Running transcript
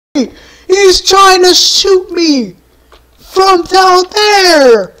He's trying to shoot me from down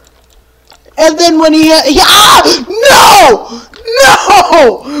there. And then when he no!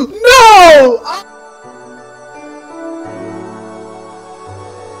 No! No!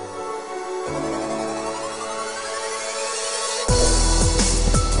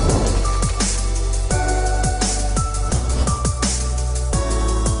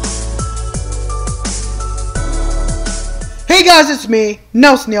 Hey guys, it's me,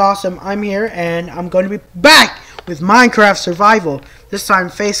 TheAwesome. I'm here and I'm going to be back with Minecraft Survival. This time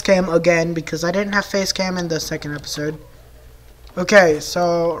face cam again because I didn't have face cam in the second episode. Okay,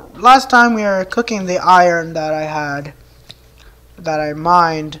 so last time we were cooking the iron that I had, that I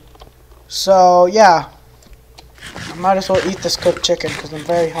mined. So yeah, I might as well eat this cooked chicken because I'm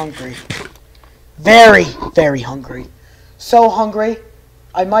very hungry. Very, very hungry. So hungry,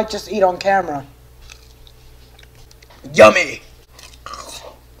 I might just eat on camera. Yummy!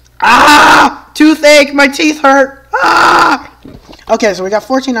 Ah! Toothache! My teeth hurt! Ah! Okay, so we got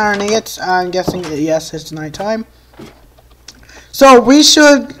 14 iron ingots. I'm guessing, yes, it's nighttime. So we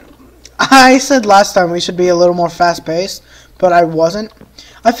should... I said last time we should be a little more fast-paced, but I wasn't.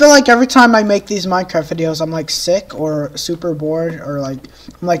 I feel like every time I make these Minecraft videos, I'm like sick or super bored, or like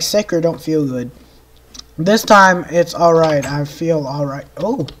I'm like sick or don't feel good. This time, it's alright. I feel alright.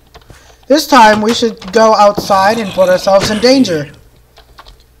 Oh! This time, we should go outside and put ourselves in danger.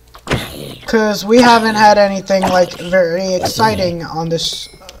 Because we haven't had anything, like, very exciting on this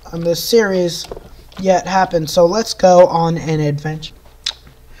series yet happen. So, let's go on an adventure.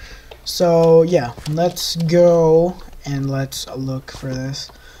 So, yeah. Let's go and let's look for this.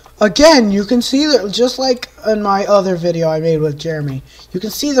 Again, you can see that, just like in my other video I made with Jeremy, you can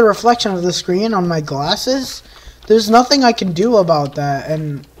see the reflection of the screen on my glasses. There's nothing I can do about that,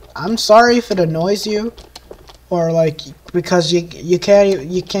 and I'm sorry if it annoys you, or like because you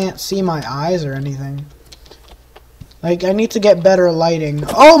can't see my eyes or anything. Like, I need to get better lighting.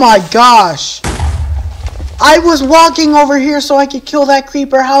 Oh my gosh! I was walking over here so I could kill that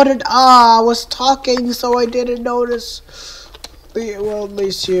creeper. How did I was talking so I didn't notice. Well, at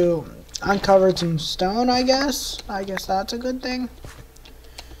least you uncovered some stone, I guess. I guess that's a good thing.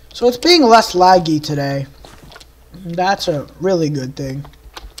 So it's being less laggy today. That's a really good thing.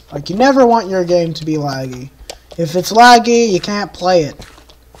 Like, you never want your game to be laggy. If it's laggy, you can't play it.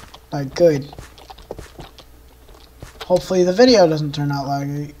 Like, good. Hopefully the video doesn't turn out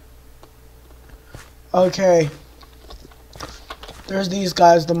laggy. Okay. There's these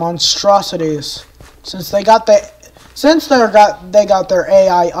guys, the monstrosities. Since they got their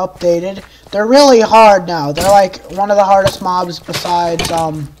AI updated, they're really hard now. They're like one of the hardest mobs besides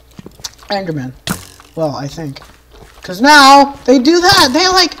Enderman. Well, I think. Because now, they do that. They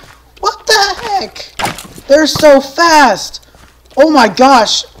like, what the heck? They're so fast. Oh my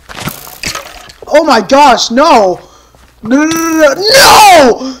gosh. Oh my gosh, no. No, no, no,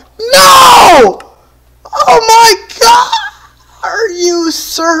 no. No! Oh my god. Are you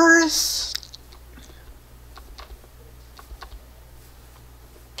serious?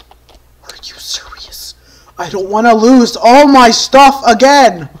 Are you serious? I don't want to lose all my stuff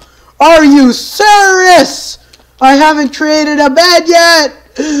again. Are you serious? I haven't created a bed yet!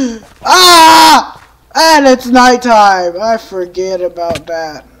 Ah! And it's nighttime. I forget about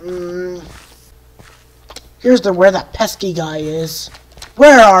that. Here's where that pesky guy is.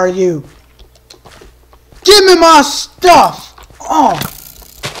 Where are you? Give me my stuff! Oh!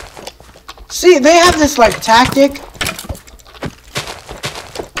 See, they have this, like, tactic.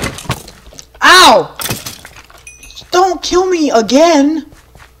 Ow! Don't kill me again!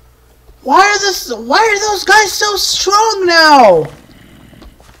 Why are those guys so strong now?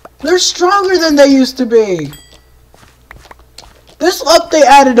 They're stronger than they used to be. This update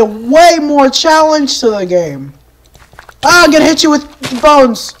added a way more challenge to the game. Ah, I'm gonna hit you with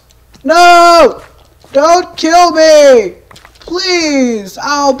bones. No! Don't kill me! Please!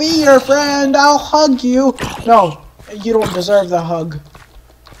 I'll be your friend. I'll hug you. No, you don't deserve the hug.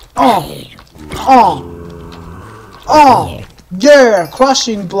 Oh! Oh! Oh! Yeah,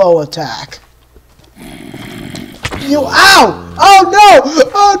 crushing blow attack. You, ow! Oh no!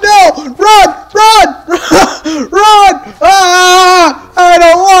 Oh no! Run! Run! Run! Ah! I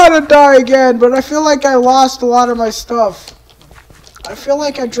don't want to die again, but I feel like I lost a lot of my stuff. I feel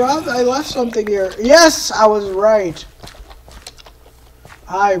like I left something here. Yes, I was right.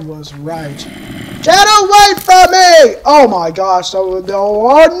 I was right. Get away from me! Oh my gosh, oh no,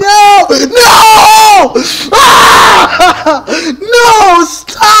 oh no! No! Ah! No!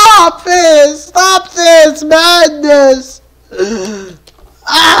 Stop it! Stop this madness!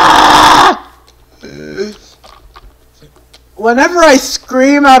 Ah! whenever I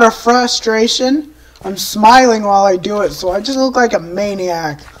scream out of frustration, I'm smiling while I do it, so I just look like a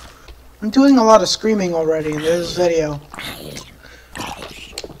maniac. I'm doing a lot of screaming already in this video.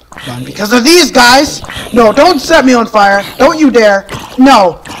 Done because of these guys! No, don't set me on fire! Don't you dare!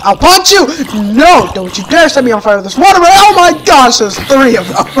 No! I'll punch you! No! Don't you dare set me on fire with this water! Oh my gosh, there's 3 of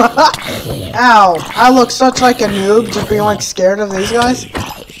them! Ow! I look such like a noob just being like scared of these guys.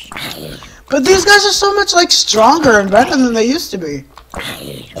 But these guys are so much like stronger and better than they used to be.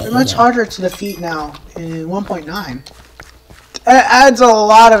 They're much harder to defeat now in 1.9. It adds a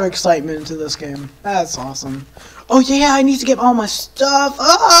lot of excitement to this game. That's awesome. Oh yeah, I need to get all my stuff.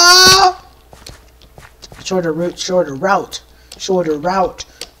 Ah! Shorter route, shorter route, shorter route.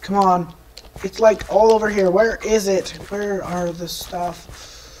 Come on. It's like all over here. Where is it? Where are the stuff?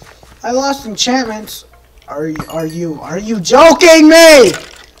 I lost enchantments. Are you joking me?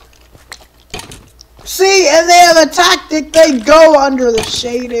 See, and they have a tactic. They go under the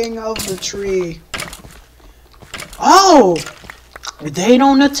shading of the tree. Oh! They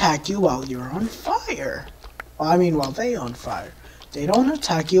don't attack you while you're on fire. Well, I mean, while they're on fire. They don't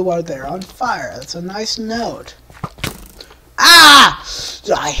attack you while they're on fire. That's a nice note. Ah!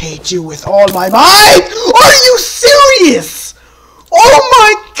 I hate you with all my might! Are you serious? Oh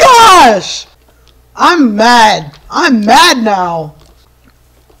my gosh! I'm mad. I'm mad now.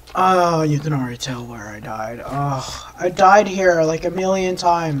 Oh, you can already tell where I died. Oh, I died here like a million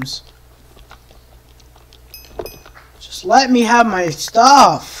times. Just let me have my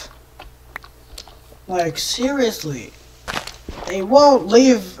stuff. Like, seriously. They won't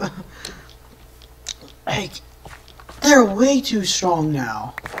leave. Like, they're way too strong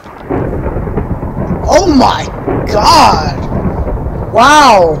now. Oh my god!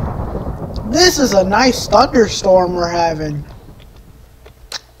 Wow! This is a nice thunderstorm we're having.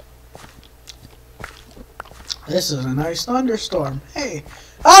 This is a nice thunderstorm. Hey,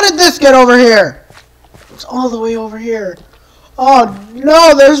 how did this get over here? It's all the way over here. Oh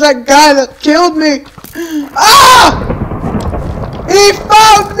no, there's that guy that killed me. Ah! He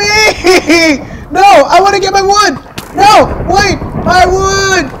found me! No, I want to get my wood. No, wait, my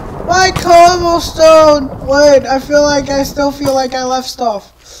wood, my cobblestone. Wait, I still feel like I left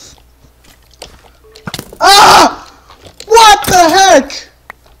stuff. Ah! What the heck?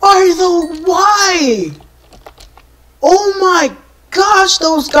 Why? Oh my gosh,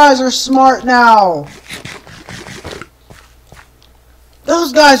 those guys are smart now.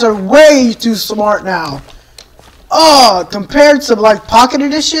 Those guys are way too smart now. Oh, compared to like Pocket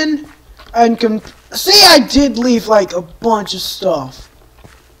Edition, and see, I did leave like a bunch of stuff.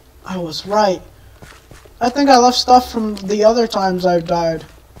 I was right. I think I left stuff from the other times I've died.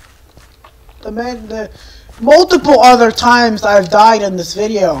 The multiple other times I've died in this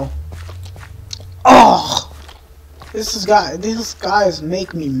video. Oh, these guys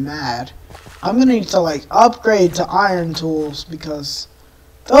make me mad. I'm gonna need to like upgrade to iron tools because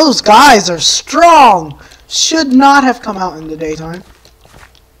those guys are strong. Should not have come out in the daytime.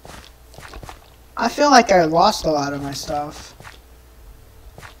 I feel like I lost a lot of my stuff.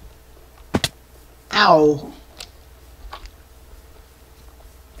 Ow.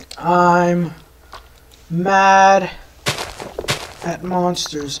 I'm mad at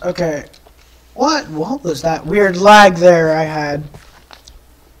monsters. Okay. What was that weird lag there I had?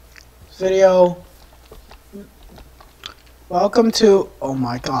 Video. Welcome to... Oh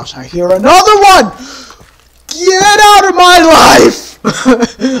my gosh, I hear another one! Get out of my life!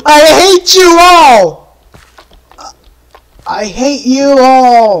 I hate you all! I hate you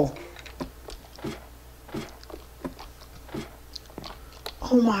all!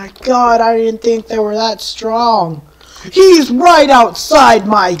 Oh my god, I didn't think they were that strong. He's right outside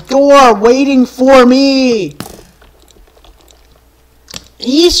my door waiting for me.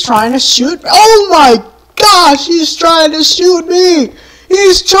 He's trying to shoot me. Oh my gosh, he's trying to shoot me.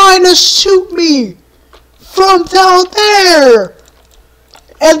 He's trying to shoot me from down there.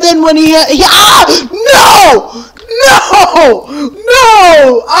 And then when no!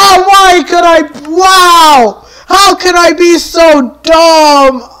 Oh, why could I? Wow! How could I be so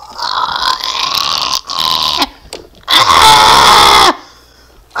dumb?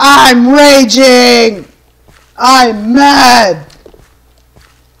 I'm raging. I'm mad.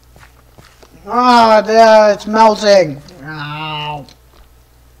 Oh, there, it's melting. Ow.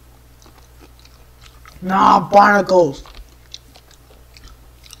 No, barnacles.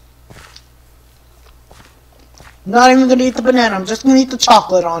 I'm not even gonna eat the banana. I'm just gonna eat the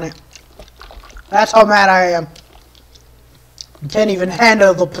chocolate on it. That's how mad I am. I can't even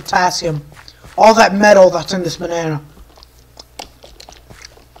handle the potassium. All that metal that's in this banana.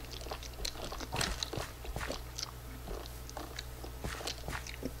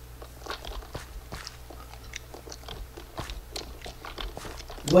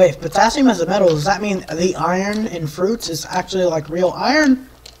 Wait, if potassium is a metal, does that mean the iron in fruits is actually like real iron?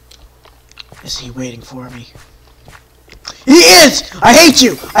 Is he waiting for me? He is! I hate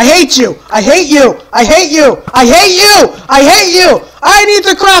you! I hate you! I hate you! I hate you! I hate you! I hate you! I need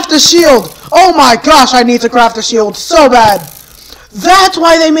to craft a shield! Oh my gosh, I need to craft a shield so bad! That's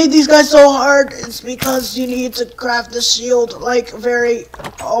why they made these guys so hard! It's because you need to craft a shield, like, very...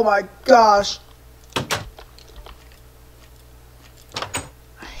 Oh my gosh.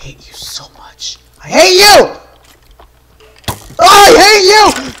 I hate you so much. I hate you! I hate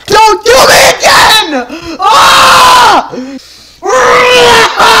you! Don't do me again! Ah!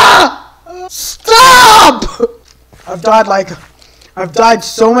 Stop! I've died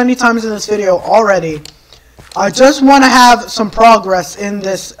so many times in this video already. I just want to have some progress in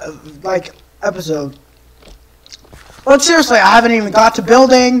this, episode. But seriously, I haven't even got to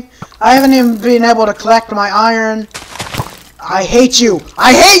building. I haven't even been able to collect my iron. I hate you!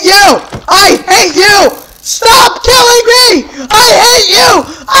 I hate you! I hate you! Stop killing me! I hate you!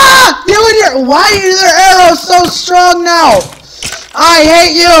 Ah! You and your... Why are their arrows so strong now? I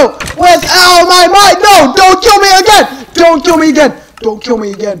hate you with all my might! No! Don't kill me again! Don't kill me again! Don't kill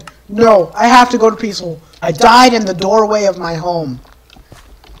me again! No! I have to go to peaceful. I died in the doorway of my home.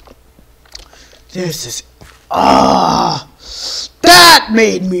 This is... Ah! That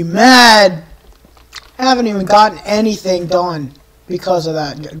made me mad! I haven't even gotten anything done because of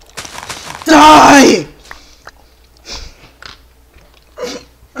that. Die!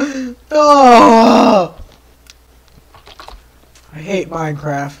 Oh! I hate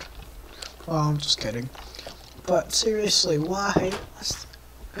Minecraft. Well, I'm just kidding. But seriously, why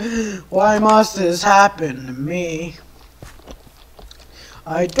must this happen to me?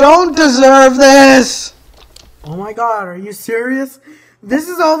 I don't deserve this! Oh my god, are you serious? This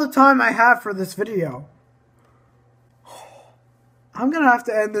is all the time I have for this video. I'm gonna have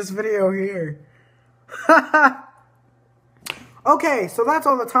to end this video here. Okay, so that's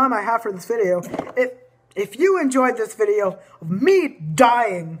all the time I have for this video. If you enjoyed this video of me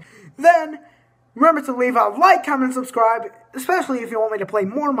dying, then remember to leave a like, comment, and subscribe, especially if you want me to play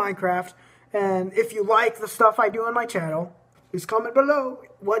more Minecraft. And if you like the stuff I do on my channel, please comment below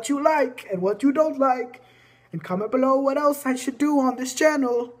what you like and what you don't like. And comment below what else I should do on this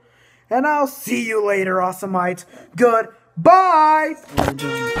channel. And I'll see you later, Awesomeites. Goodbye!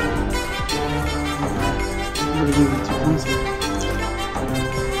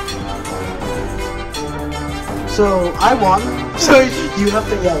 So, I won. So, you have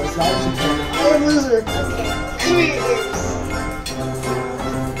to yell. It's not too funny. I am a loser. Okay.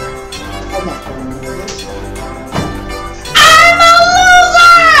 I'm a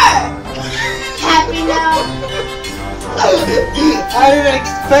loser! Happy now? I didn't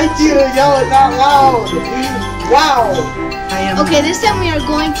expect you to yell it that loud. Wow. Okay, this time we are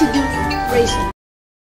going to do racing.